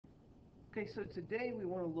Okay, so today we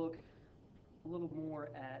want to look a little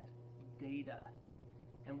more at data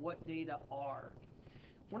and what data are.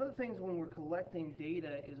 One of the things when we're collecting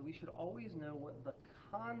data is we should always know what the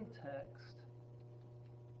context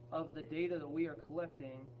of the data that we are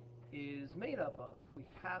collecting is made up of. We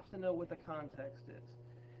have to know what the context is.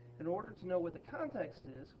 In order to know what the context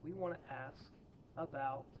is, we want to ask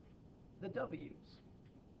about the W's.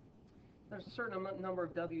 There's a certain number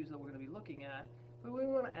of W's that we're going to be looking at, but we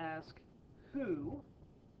want to ask who,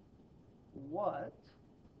 what,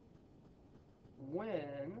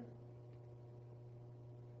 when,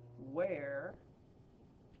 where,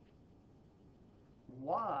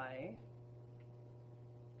 why,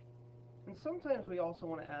 and sometimes we also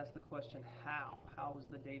want to ask the question how. How is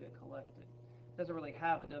the data collected? It doesn't really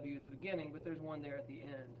have a W at the beginning, but there's one there at the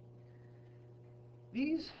end.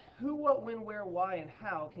 These who, what, when, where, why, and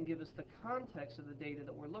how can give us the context of the data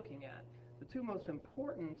that we're looking at. The two most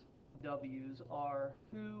important W's are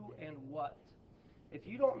who and what. If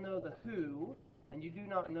you don't know the who and you do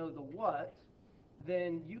not know the what,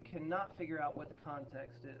 then you cannot figure out what the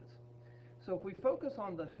context is. So if we focus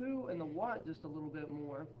on the who and the what just a little bit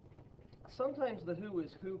more, sometimes the who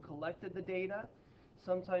is who collected the data.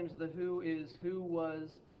 Sometimes the who is who was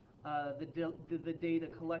the data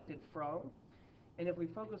collected from. And if we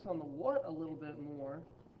focus on the what a little bit more,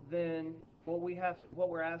 then what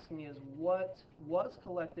we're asking is what was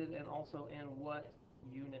collected and also in what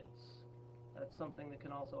units. That's something that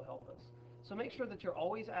can also help us. So make sure that you're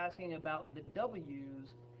always asking about the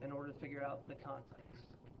W's in order to figure out the context.